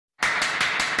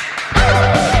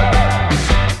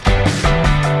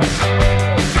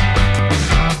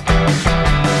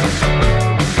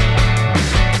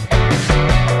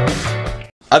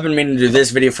I've been meaning to do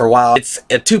this video for a while. It's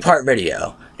a two-part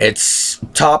video. It's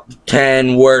top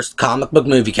 10 worst comic book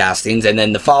movie castings, and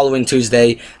then the following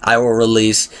Tuesday, I will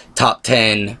release top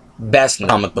 10 best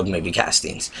comic book movie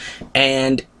castings.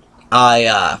 And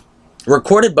I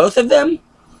recorded both of them,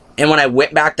 and when I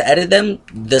went back to edit them,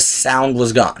 the sound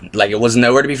was gone. Like, it was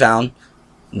nowhere to be found.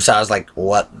 So I was like,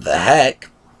 what the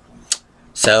heck?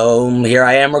 So here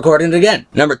I am recording it again.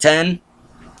 Number 10,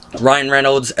 Ryan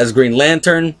Reynolds as Green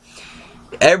Lantern.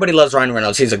 Everybody loves Ryan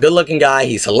Reynolds. He's a good-looking guy.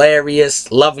 He's hilarious.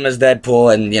 Love him as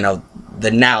Deadpool, and, you know, the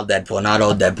now Deadpool, not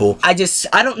old Deadpool. I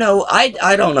don't know.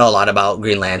 I don't know a lot about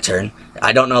Green Lantern.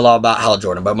 I don't know a lot about Hal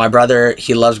Jordan, but my brother,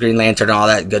 he loves Green Lantern and all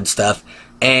that good stuff.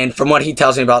 And from what he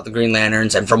tells me about the Green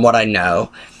Lanterns, and from what I know,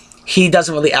 he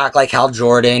doesn't really act like Hal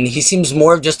Jordan. He seems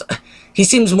more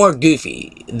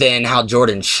goofy than Hal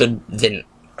Jordan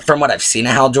from what I've seen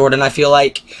of Hal Jordan, I feel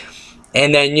like.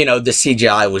 And then, you know, the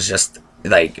CGI was just,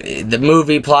 like, the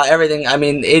movie plot, everything. I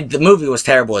mean, the movie was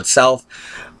terrible itself,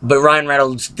 but Ryan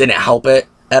Reynolds didn't help it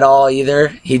at all either.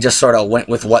 He just sort of went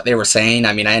with what they were saying.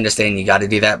 I mean, I understand you got to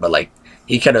do that, but, like,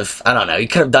 he could have, I don't know, he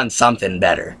could have done something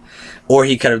better. Or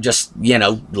he could have just, you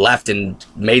know, left and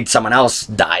made someone else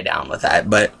die down with that.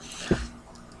 But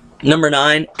number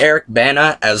 9, Eric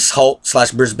Bana as Hulk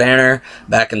 / Bruce Banner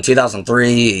back in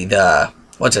 2003.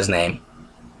 What's his name?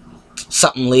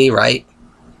 Something Lee, right?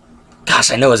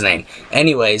 Gosh, I know his name.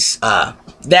 Anyways,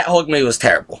 that Hulk movie was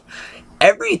terrible.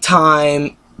 Every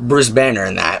time Bruce Banner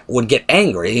in that would get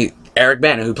angry, Eric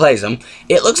Bana, who plays him,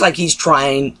 it looks like he's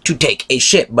trying to take a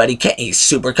shit, but he can't. He's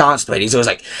super constipated. He's always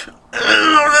like,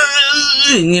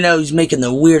 you know, he's making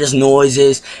the weirdest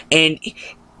noises, and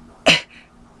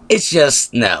it's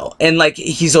just, no. And, like,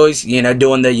 he's always, you know,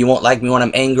 doing the, you won't like me when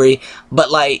I'm angry,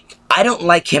 but, like, I don't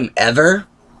like him ever,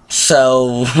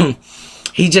 so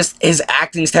his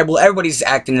acting's terrible. Everybody's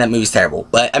acting in that movie's terrible,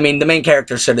 but, I mean, the main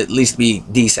character should at least be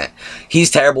decent. He's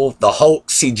terrible. The Hulk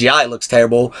CGI looks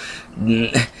terrible.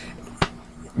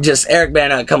 Just, Eric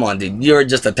Bana, come on, dude. You're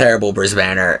just a terrible Bruce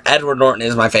Banner. Edward Norton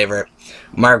is my favorite.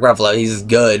 Mark Ruffalo, he's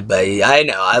good, but I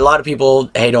know, a lot of people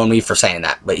hate on me for saying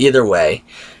that, but either way,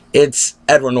 it's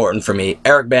Edward Norton for me.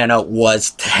 Eric Bana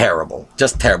was terrible.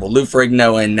 Just terrible. Lou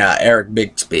Ferrigno and Eric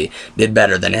Bixby did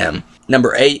better than him.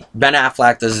 Number 8, Ben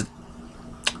Affleck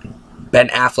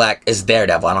is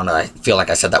Daredevil. I don't know, I feel like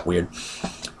I said that weird.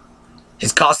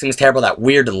 His costume is terrible, that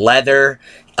weird leather.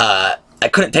 I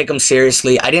couldn't take him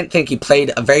seriously. I didn't think he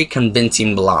played a very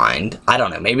convincing blind. I don't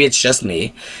know, maybe it's just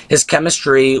me. His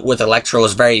chemistry with Elektra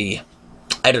was very,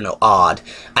 I don't know, odd.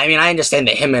 I mean, I understand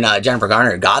that him and Jennifer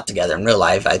Garner got together in real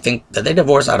life. I think, did they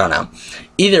divorce? I don't know.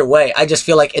 Either way, I just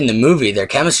feel like in the movie, their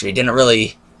chemistry didn't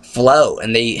really flow,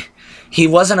 and he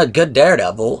wasn't a good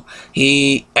Daredevil.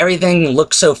 Everything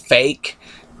looked so fake,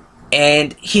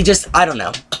 and he just, I don't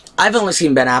know. I've only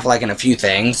seen Ben Affleck in a few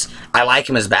things. I like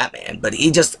him as Batman, but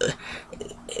he just,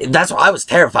 that's why I was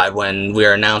terrified when we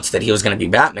were announced that he was going to be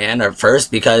Batman at first,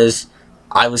 because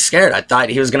I was scared. I thought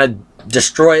he was going to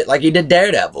destroy it like he did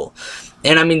Daredevil.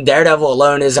 And I mean, Daredevil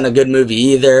alone isn't a good movie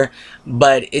either,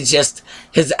 but it's just,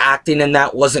 his acting in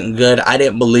that wasn't good. I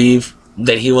didn't believe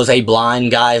that he was a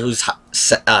blind guy whose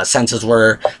senses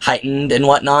were heightened and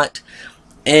whatnot.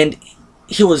 And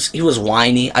he was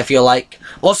whiny, I feel like.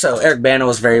 Also, Eric Bana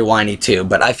was very whiny too,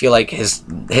 but I feel like his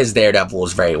Daredevil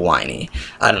was very whiny.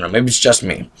 I don't know, maybe it's just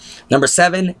me. Number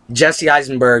 7, Jesse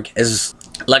Eisenberg is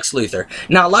Lex Luthor.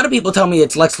 Now, a lot of people tell me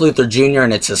it's Lex Luthor Jr.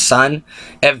 and it's his son.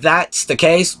 If that's the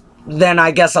case, then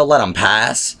I guess I'll let him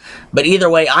pass. But either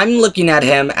way, I'm looking at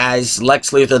him as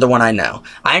Lex Luthor, the one I know.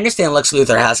 I understand Lex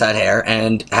Luthor has had hair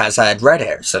and has had red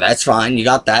hair, so that's fine, you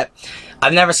got that.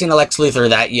 I've never seen a Lex Luthor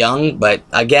that young, but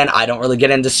again, I don't really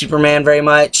get into Superman very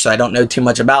much, so I don't know too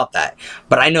much about that.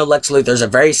 But I know Lex Luthor's a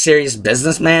very serious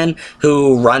businessman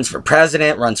who runs for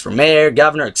president, runs for mayor,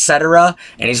 governor, etc.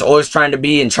 And he's always trying to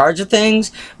be in charge of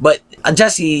things. But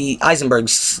Jesse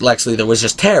Eisenberg's Lex Luthor was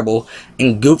just terrible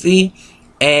and goofy,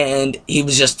 and he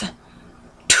was just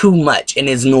too much. In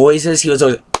his noises, he was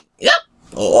always, yep,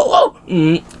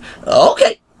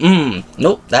 okay,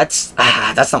 nope, that's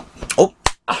not, oh.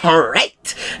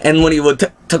 Alright. And when he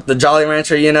took the Jolly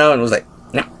Rancher, you know, and was like,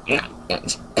 no,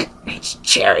 it's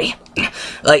cherry.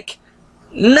 Like,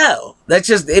 no. That's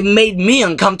just, it made me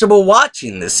uncomfortable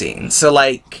watching the scene. So,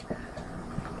 like,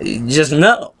 just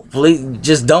no. Please,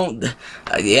 just don't.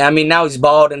 Yeah, I mean, now he's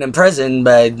bald and in prison,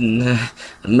 but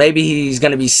maybe he's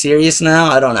going to be serious now?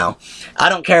 I don't know. I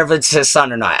don't care if it's his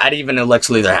son or not. I didn't even know Lex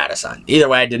Luthor had a son. Either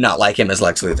way, I did not like him as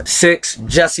Lex Luthor. 6,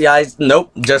 Jesse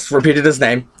nope, just repeated his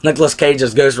name. Nicolas Cage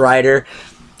as Ghost Rider.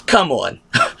 Come on.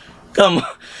 Come on.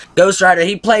 Ghost Rider,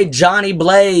 he played Johnny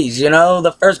Blaze, you know,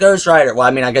 the first Ghost Rider. Well,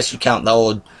 I mean, I guess you count the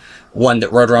old one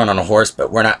that rode around on a horse,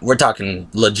 but we're talking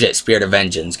legit Spirit of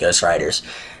Vengeance Ghost Riders.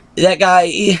 That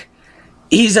guy,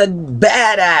 he's a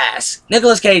badass.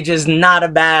 Nicolas Cage is not a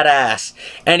badass.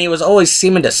 And he was always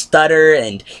seeming to stutter,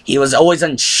 and he was always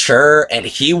unsure, and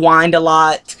he whined a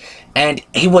lot. And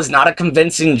he was not a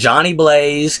convincing Johnny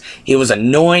Blaze. He was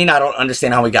annoying. I don't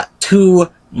understand how we got 2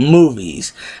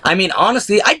 movies. I mean,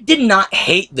 honestly, I did not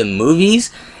hate the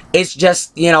movies. It's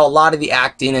just, you know, a lot of the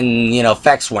acting and, you know,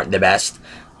 effects weren't the best.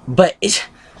 But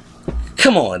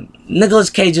come on. Nicolas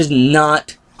Cage is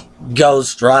not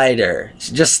Ghost Rider.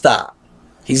 Just stop.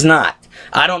 He's not.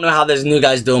 I don't know how this new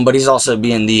guy's doing, but he's also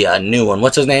being the new one.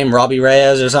 What's his name? Robbie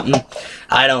Reyes or something?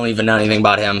 I don't even know anything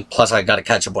about him. Plus, I gotta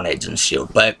catch up on Agents of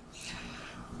S.H.I.E.L.D. But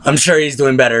I'm sure he's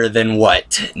doing better than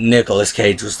what Nicolas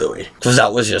Cage was doing. Because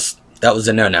that was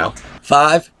a no-no.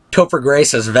 5, Topher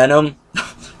Grace as Venom.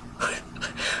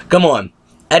 Come on.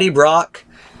 Eddie Brock.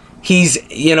 He's,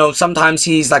 you know, sometimes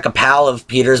he's like a pal of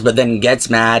Peter's, but then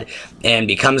gets mad and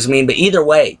becomes mean. But either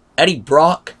way, Eddie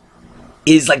Brock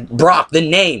is like Brock, the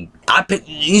name.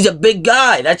 He's a big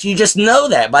guy. You just know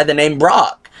that by the name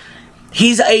Brock.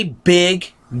 He's a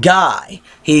big guy.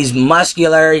 He's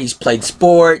muscular. He's played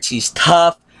sports. He's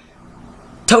tough.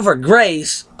 Topher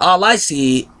Grace, all I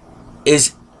see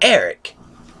is Eric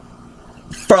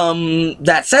from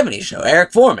that 70s show,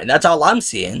 Eric Foreman. That's all I'm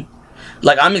seeing.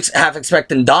 Like, I'm half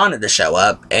expecting Donna to show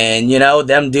up and, you know,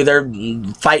 them do their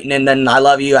fighting and then I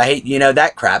love you, I hate you, know,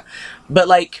 that crap. But,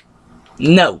 like,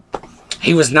 no.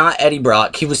 He was not Eddie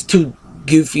Brock. He was too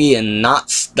goofy and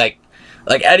not, like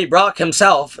Eddie Brock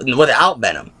himself without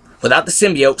Venom. Without the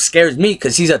symbiote scares me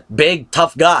because he's a big,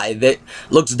 tough guy that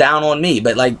looks down on me.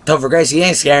 But, like, Topher Grace, he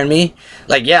ain't scaring me.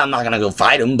 Like, yeah, I'm not going to go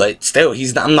fight him, but still,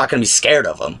 I'm not going to be scared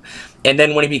of him. And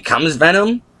then when he becomes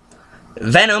Venom,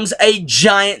 Venom's a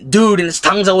giant dude and his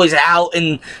tongue's always out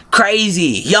and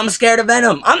crazy. Yeah, I'm scared of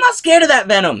Venom. I'm not scared of that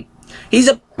Venom. He's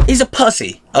a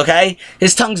pussy, okay?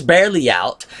 His tongue's barely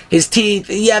out. His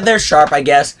teeth, yeah, they're sharp, I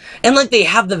guess. And, like, they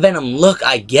have the Venom look,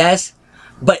 I guess.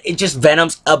 But it just,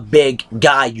 Venom's a big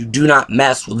guy. You do not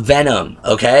mess with Venom,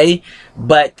 okay?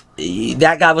 But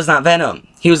that guy was not Venom.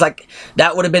 He was like,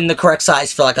 that would have been the correct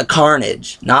size for like a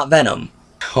Carnage, not Venom.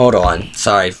 Hold on.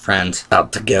 Sorry, friends.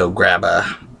 About to go grab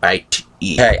a bite to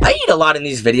eat. Okay, I eat a lot in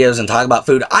these videos and talk about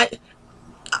food. I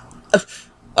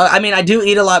mean, I do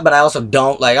eat a lot, but I also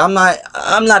don't. Like, I'm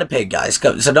not a pig, guys.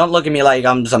 So don't look at me like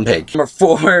I'm some pig. Number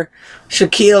 4,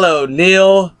 Shaquille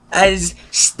O'Neal as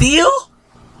Steel?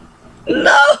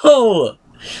 No!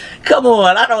 Come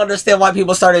on, I don't understand why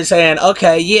people started saying,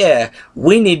 okay, yeah,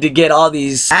 we need to get all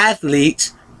these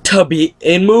athletes to be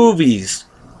in movies.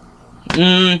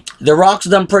 The Rock's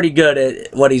done pretty good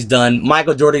at what he's done.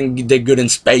 Michael Jordan did good in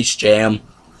Space Jam.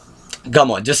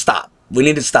 Come on, just stop. We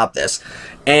need to stop this.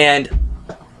 And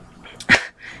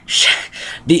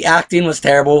the acting was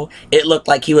terrible. It looked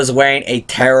like he was wearing a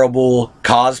terrible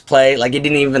cosplay. Like, it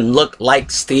didn't even look like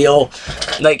Steel.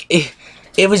 Like,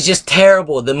 it was just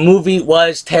terrible. The movie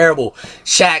was terrible.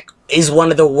 Shaq is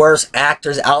one of the worst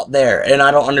actors out there, and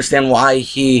I don't understand why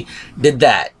he did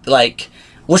that. Like,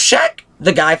 was Shaq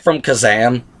the guy from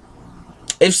Kazam?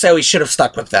 If so, he should have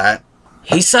stuck with that.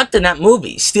 He sucked in that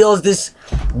movie. Steel is this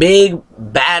big,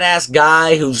 badass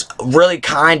guy who's really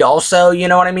kind also, you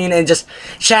know what I mean? And just,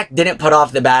 Shaq didn't put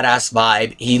off the badass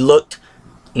vibe. He looked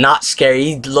not scary.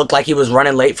 He looked like he was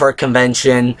running late for a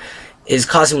convention. His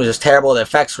costume was just terrible. The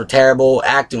effects were terrible.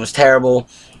 Acting was terrible.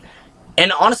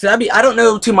 And honestly, I don't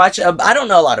know too much. I don't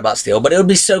know a lot about Steel, but it would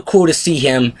be so cool to see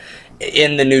him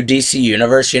in the new DC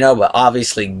universe, you know. But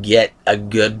obviously, get a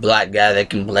good black guy that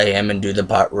can play him and do the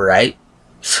part right.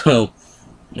 So,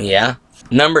 yeah.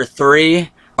 Number 3,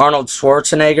 Arnold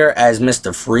Schwarzenegger as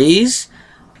Mr. Freeze.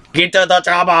 Get to the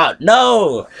chopper!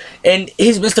 No! And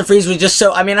his Mr. Freeze was just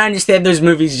so... I mean, I understand those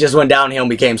movies just went downhill and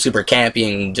became super campy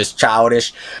and just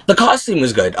childish. The costume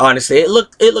was good, honestly. It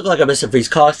looked like a Mr. Freeze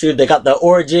costume. They got the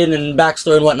origin and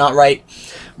backstory and whatnot right.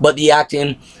 But the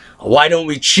acting... Why don't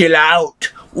we chill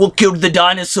out? We'll kill the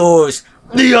dinosaurs!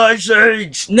 The Ice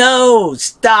Age! No!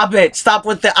 Stop it! Stop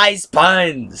with the ice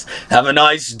puns! Have a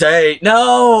nice day!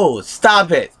 No!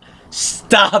 Stop it!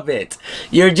 Stop it.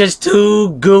 You're just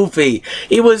too goofy.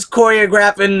 He was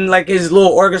choreographing like his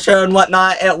little orchestra and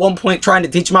whatnot at one point trying to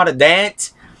teach him how to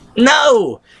dance.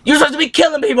 No! You're supposed to be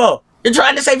killing people. You're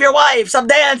trying to save your wife. Stop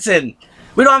dancing.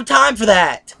 We don't have time for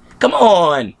that. Come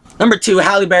on. Number 2,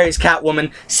 Halle Berry's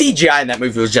Catwoman. CGI in that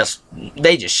movie was just...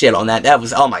 They just shit on that. That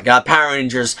was... Oh my god. Power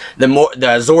Rangers. The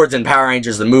Zords and Power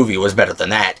Rangers, the movie was better than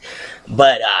that.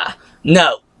 But,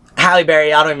 no. Halle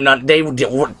Berry, I don't even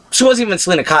know... she wasn't even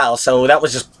Selena Kyle, so that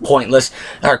was just pointless.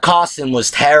 Her costume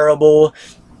was terrible.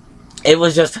 It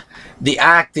was just the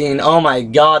acting, oh my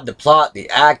god, the plot, the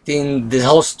acting, the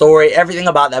whole story, everything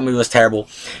about that movie was terrible.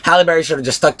 Halle Berry should have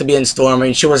just stuck to being Storm. I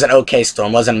mean, she was an okay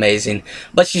Storm, wasn't amazing,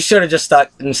 but she should have just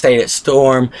stuck and stayed at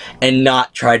Storm and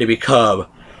not tried to become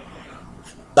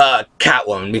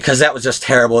Catwoman, because that was just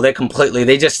terrible.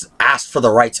 They just asked for the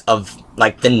rights of,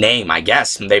 like, the name, I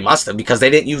guess. They must have, because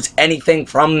they didn't use anything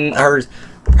from her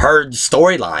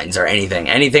storylines or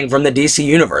anything from the DC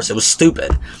universe. It was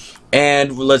stupid.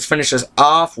 And let's finish this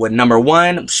off with number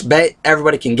 1. Bet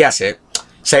everybody can guess it.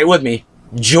 Say it with me.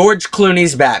 George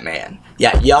Clooney's Batman.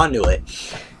 Yeah, y'all knew it.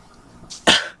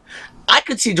 I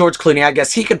could see George Clooney. I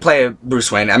guess he could play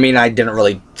Bruce Wayne. I mean, I didn't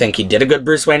really think he did a good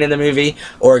Bruce Wayne in the movie,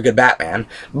 or a good Batman.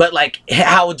 But, like,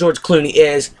 how George Clooney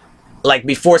is, like,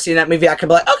 before seeing that movie, I could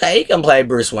be like, okay, he can play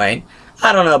Bruce Wayne.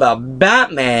 I don't know about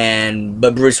Batman,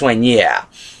 but Bruce Wayne, yeah.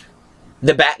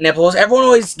 The bat nipples, everyone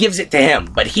always gives it to him,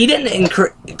 but he didn't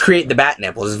create the bat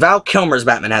nipples. Val Kilmer's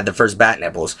Batman had the first bat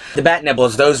nipples. The bat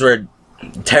nipples, those were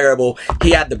terrible.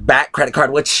 He had the bat credit card,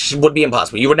 which would be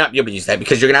impossible. You would not be able to use that,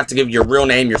 because you're going to have to give your real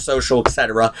name, your social,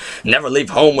 etc. Never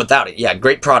leave home without it. Yeah,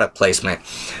 great product placement.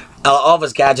 All of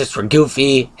his gadgets were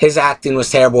goofy. His acting was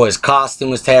terrible. His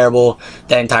costume was terrible.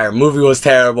 The entire movie was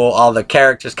terrible. All the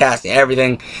characters, casting,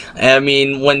 everything. I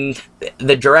mean, when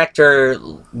the director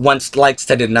likes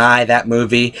to deny that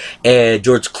movie,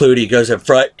 George Clooney goes in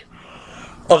front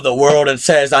of the world and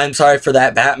says, "I'm sorry for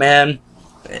that, Batman,"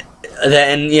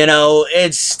 then, you know,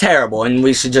 it's terrible, and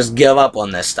we should just give up on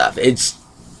this stuff. It's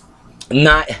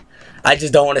not... I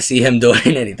just don't want to see him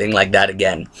doing anything like that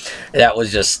again. That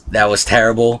was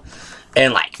terrible.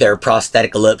 And, like, their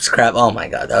prosthetic lips crap. Oh my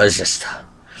god, that was just...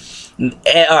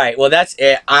 Alright, well, that's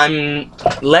it.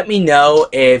 Let me know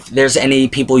if there's any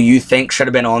people you think should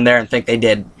have been on there and think they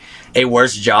did a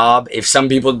worse job. If some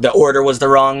people, the order was the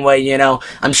wrong way, you know.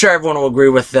 I'm sure everyone will agree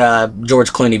with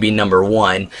George Clooney being number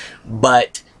 1.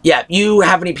 But... yeah, you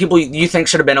have any people you think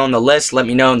should have been on the list, let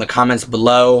me know in the comments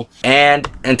below. And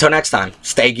until next time,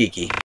 stay geeky.